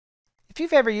If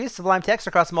you've ever used Sublime Text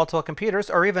across multiple computers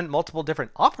or even multiple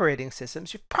different operating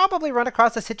systems, you've probably run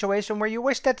across a situation where you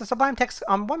wish that the Sublime Text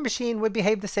on one machine would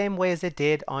behave the same way as it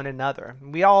did on another.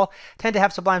 We all tend to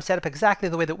have Sublime set up exactly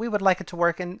the way that we would like it to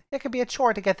work, and it can be a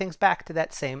chore to get things back to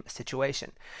that same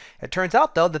situation. It turns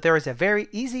out, though, that there is a very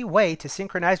easy way to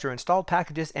synchronize your installed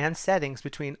packages and settings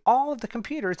between all of the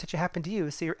computers that you happen to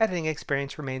use so your editing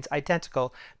experience remains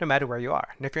identical no matter where you are.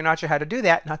 And if you're not sure how to do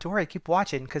that, not to worry, keep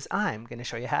watching because I'm going to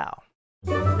show you how.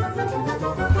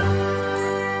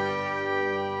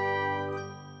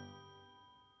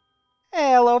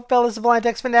 Hello fellow Sublime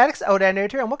Text fanatics, Oda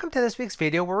here, and welcome to this week's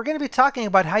video where we're going to be talking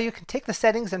about how you can take the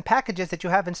settings and packages that you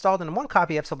have installed in one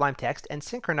copy of Sublime Text and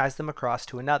synchronize them across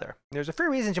to another. There's a few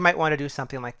reasons you might want to do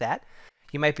something like that.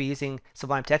 You might be using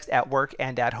Sublime Text at work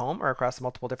and at home or across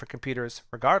multiple different computers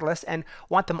regardless and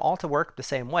want them all to work the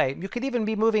same way. You could even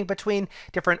be moving between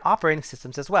different operating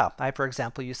systems as well. I, for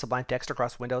example, use Sublime Text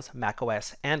across Windows, Mac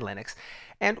OS, and Linux.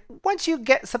 And once you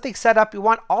get something set up, you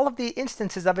want all of the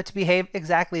instances of it to behave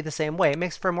exactly the same way. It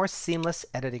makes for a more seamless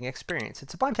editing experience.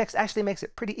 And Sublime Text actually makes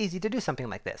it pretty easy to do something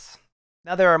like this.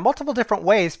 Now, there are multiple different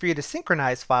ways for you to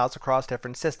synchronize files across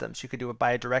different systems. You could do it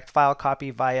by a direct file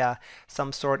copy via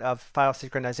some sort of file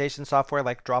synchronization software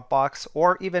like Dropbox,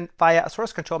 or even via a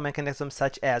source control mechanism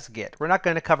such as Git. We're not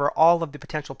going to cover all of the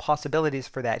potential possibilities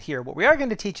for that here. What we are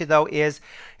going to teach you, though, is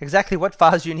exactly what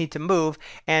files you need to move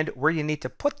and where you need to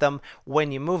put them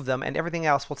when you move them, and everything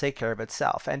else will take care of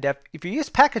itself. And if you use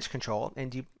package control,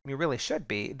 and you really should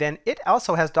be, then it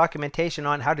also has documentation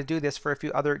on how to do this for a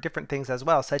few other different things as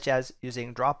well, such as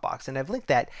using Dropbox, and I've linked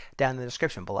that down in the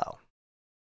description below.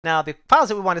 Now, the files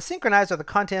that we want to synchronize are the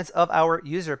contents of our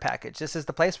user package. This is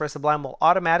the place where Sublime will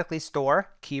automatically store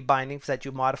key bindings that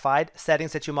you modified,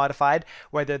 settings that you modified,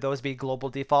 whether those be global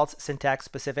defaults, syntax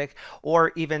specific,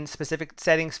 or even specific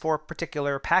settings for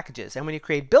particular packages. And when you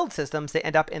create build systems, they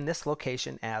end up in this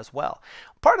location as well.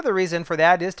 Part of the reason for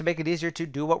that is to make it easier to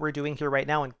do what we're doing here right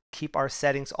now and keep our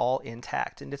settings all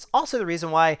intact. And it's also the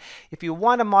reason why if you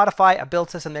want to modify a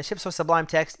build system that ships with Sublime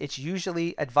Text, it's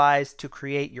usually advised to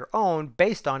create your own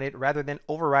based on it rather than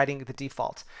overriding the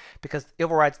default, because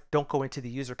overrides don't go into the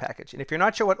user package. And if you're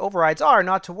not sure what overrides are,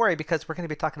 not to worry, because we're going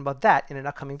to be talking about that in an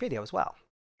upcoming video as well.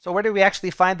 So where do we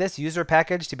actually find this user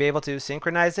package to be able to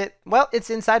synchronize it? Well, it's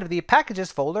inside of the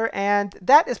packages folder, and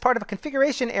that is part of a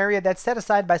configuration area that's set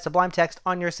aside by Sublime Text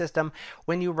on your system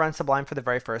when you run Sublime for the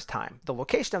very first time. The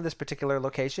location of this particular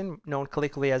location, known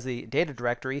colloquially as the data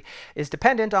directory, is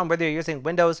dependent on whether you're using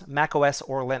Windows, Mac OS,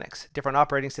 or Linux. Different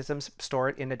operating systems store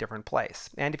it in a different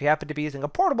place. And if you happen to be using a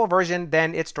portable version,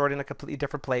 then it's stored in a completely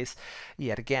different place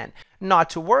yet again. Not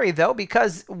to worry though,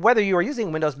 because whether you are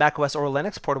using Windows, Mac OS, or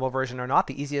Linux portable version or not,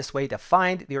 the easiest way to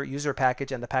find your user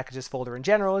package and the packages folder in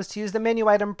general is to use the menu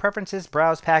item Preferences,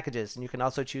 Browse Packages. And you can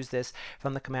also choose this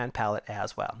from the command palette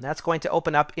as well. And that's going to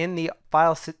open up in the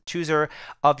file chooser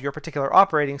of your particular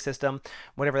operating system,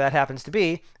 whatever that happens to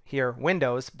be, here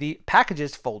Windows, the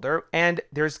packages folder, and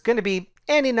there's going to be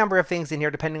any number of things in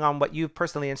here depending on what you've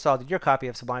personally installed in your copy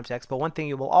of Sublime Text, but one thing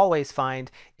you will always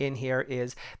find in here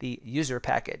is the user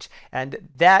package, and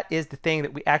that is the thing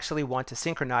that we actually want to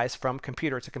synchronize from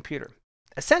computer to computer.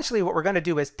 Essentially, what we're going to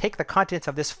do is take the contents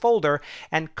of this folder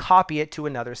and copy it to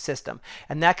another system.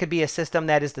 And that could be a system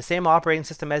that is the same operating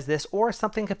system as this or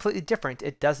something completely different.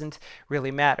 It doesn't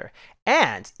really matter.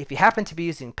 And if you happen to be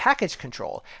using package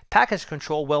control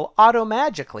will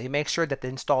automagically make sure that the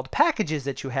installed packages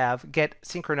that you have get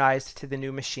synchronized to the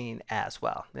new machine as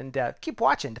well. And keep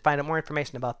watching to find out more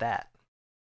information about that.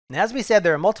 And as we said,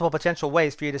 there are multiple potential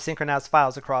ways for you to synchronize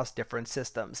files across different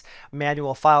systems.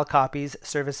 Manual file copies,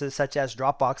 services such as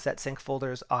Dropbox that sync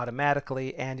folders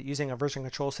automatically, and using a version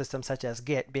control system such as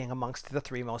Git being amongst the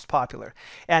three most popular.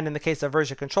 And in the case of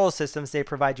version control systems, they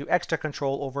provide you extra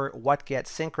control over what gets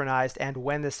synchronized and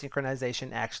when the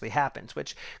synchronization actually happens,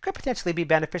 which could potentially be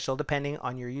beneficial depending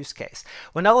on your use case.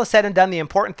 When all is said and done, the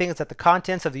important thing is that the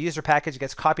contents of the user package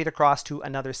gets copied across to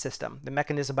another system. The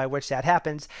mechanism by which that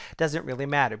happens doesn't really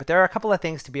matter. But there are a couple of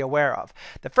things to be aware of.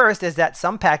 The first is that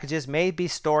some packages may be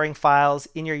storing files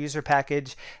in your user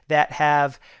package that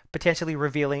have potentially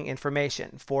revealing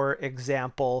information. For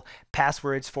example,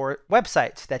 passwords for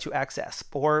websites that you access,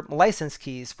 or license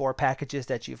keys for packages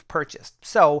that you've purchased.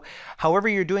 So however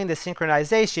you're doing the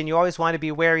synchronization, you always want to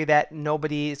be wary that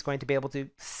nobody is going to be able to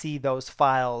see those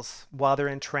files while they're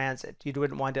in transit. You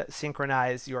wouldn't want to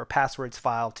synchronize your passwords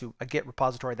file to a Git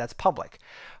repository that's public,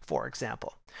 for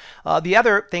example. The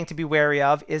other thing to be wary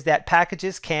of is that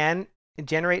packages can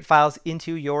generate files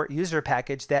into your user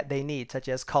package that they need, such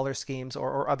as color schemes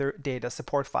or other data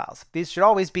support files. These should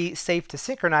always be safe to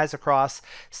synchronize across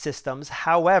systems.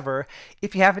 However,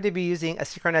 if you happen to be using a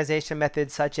synchronization method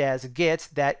such as Git,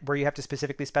 where you have to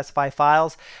specifically specify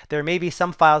files, there may be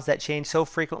some files that change so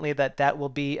frequently that will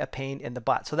be a pain in the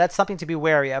butt. So that's something to be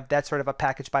wary of. That's sort of a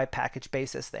package by package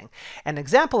basis thing. An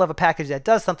example of a package that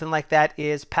does something like that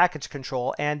is package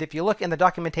control. And if you look in the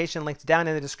documentation linked down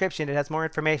in the description, it has more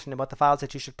information about the files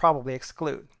that you should probably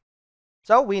exclude.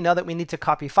 So we know that we need to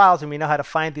copy files and we know how to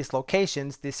find these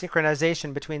locations. The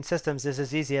synchronization between systems is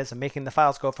as easy as making the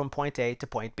files go from point A to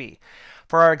point B.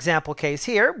 For our example case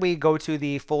here, we go to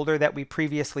the folder that we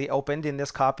previously opened in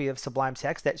this copy of Sublime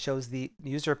Text that shows the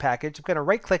user package. I'm going to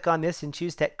right click on this and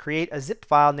choose to create a zip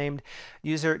file named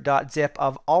user.zip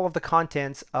of all of the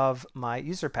contents of my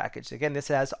user package. Again, this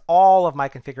has all of my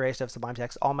configuration of Sublime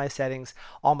Text, all my settings,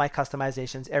 all my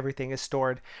customizations, everything is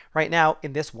stored right now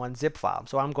in this one zip file.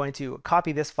 So I'm going to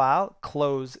copy this file,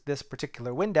 close this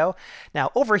particular window.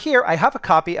 Now over here, I have a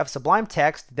copy of Sublime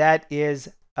Text that is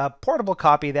a portable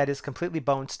copy that is completely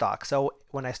bone stock. So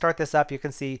when I start this up, you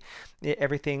can see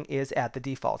everything is at the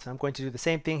default. And I'm going to do the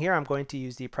same thing here. I'm going to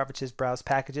use the preferences browse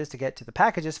packages to get to the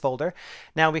packages folder.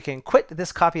 Now we can quit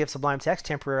this copy of Sublime Text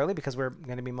temporarily because we're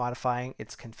going to be modifying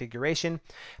its configuration.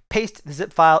 Paste the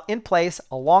zip file in place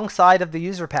alongside of the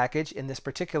user package in this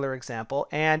particular example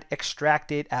and extract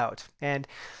it out. And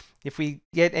if we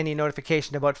get any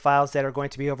notification about files that are going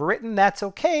to be overwritten, that's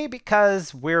okay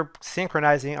because we're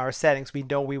synchronizing our settings. We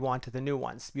know we want the new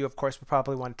ones. You, of course, would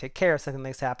probably want to take care of something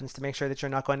like this happens to make sure that you're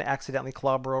not going to accidentally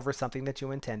clobber over something that you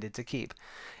intended to keep.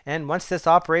 And once this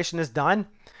operation is done,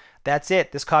 that's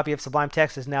it. This copy of Sublime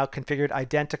Text is now configured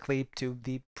identically to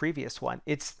the previous one.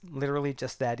 It's literally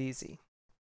just that easy.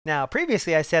 Now,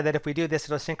 previously I said that if we do this,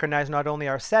 it'll synchronize not only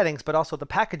our settings, but also the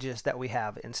packages that we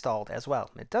have installed as well.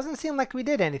 It doesn't seem like we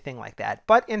did anything like that,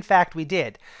 but in fact we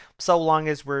did, so long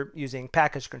as we're using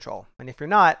package control. And if you're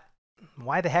not,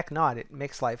 why the heck not? It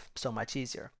makes life so much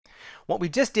easier. What we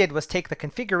just did was take the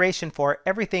configuration for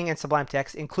everything in Sublime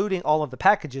Text, including all of the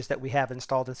packages that we have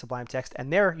installed in Sublime Text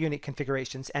and their unique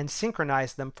configurations, and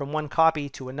synchronize them from one copy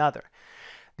to another.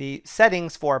 The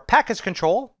settings for package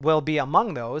control will be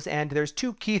among those, and there's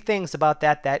two key things about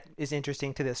that is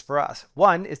interesting to this for us.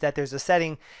 One is that there's a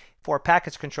setting for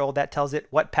package control that tells it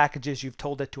what packages you've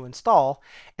told it to install,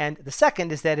 and the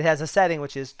second is that it has a setting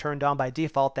which is turned on by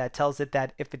default that tells it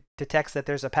that if it detects that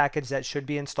there's a package that should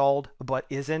be installed but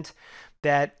isn't,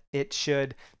 that it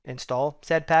should install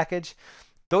said package.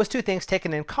 Those two things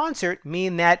taken in concert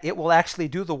mean that it will actually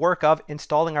do the work of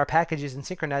installing our packages and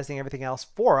synchronizing everything else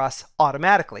for us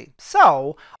automatically.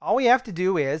 So all we have to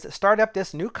do is start up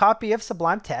this new copy of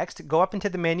Sublime Text, go up into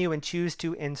the menu and choose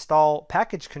to install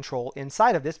package control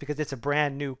inside of this because it's a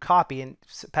brand new copy and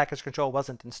package control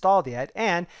wasn't installed yet.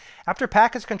 And after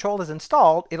package control is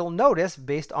installed, it'll notice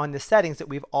based on the settings that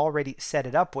we've already set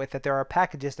it up with that there are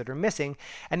packages that are missing,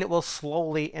 and it will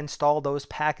slowly install those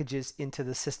packages into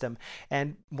the system.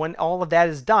 And when all of that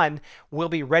is done, we'll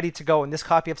be ready to go, and this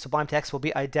copy of Sublime Text will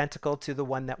be identical to the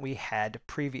one that we had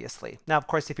previously. Now, of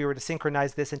course, if you were to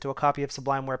synchronize this into a copy of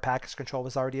Sublime where package control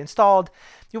was already installed,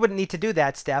 you wouldn't need to do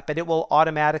that step, and it will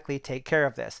automatically take care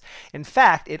of this. In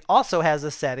fact, it also has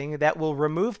a setting that will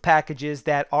remove packages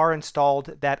that are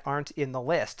installed that aren't in the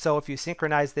list. So if you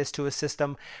synchronize this to a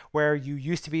system where you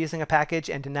used to be using a package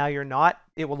and now you're not,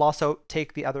 it will also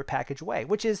take the other package away,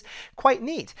 which is quite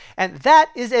neat. And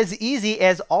that is as easy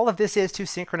as all of this is to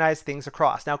synchronize things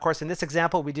across. Now, of course, in this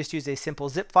example, we just use a simple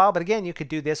zip file, but again, you could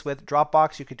do this with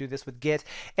Dropbox, you could do this with Git.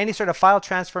 Any sort of file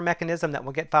transfer mechanism that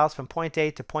will get files from point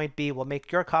A to point B will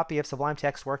make your copy of Sublime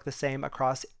Text work the same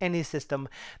across any system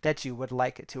that you would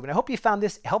like it to. And I hope you found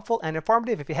this helpful and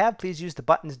informative. If you have, please use the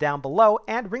buttons down below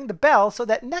and ring the bell so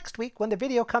that next week when the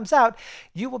video comes out,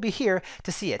 you will be here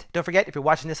to see it. Don't forget, if you're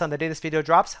watching this on the day this video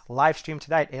drops, live stream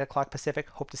tonight, 8 o'clock Pacific.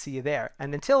 Hope to see you there.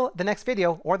 And until the next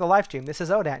video or the live stream, this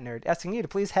is ODAT Nerd asking you to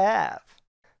please have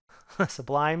a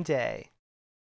sublime day.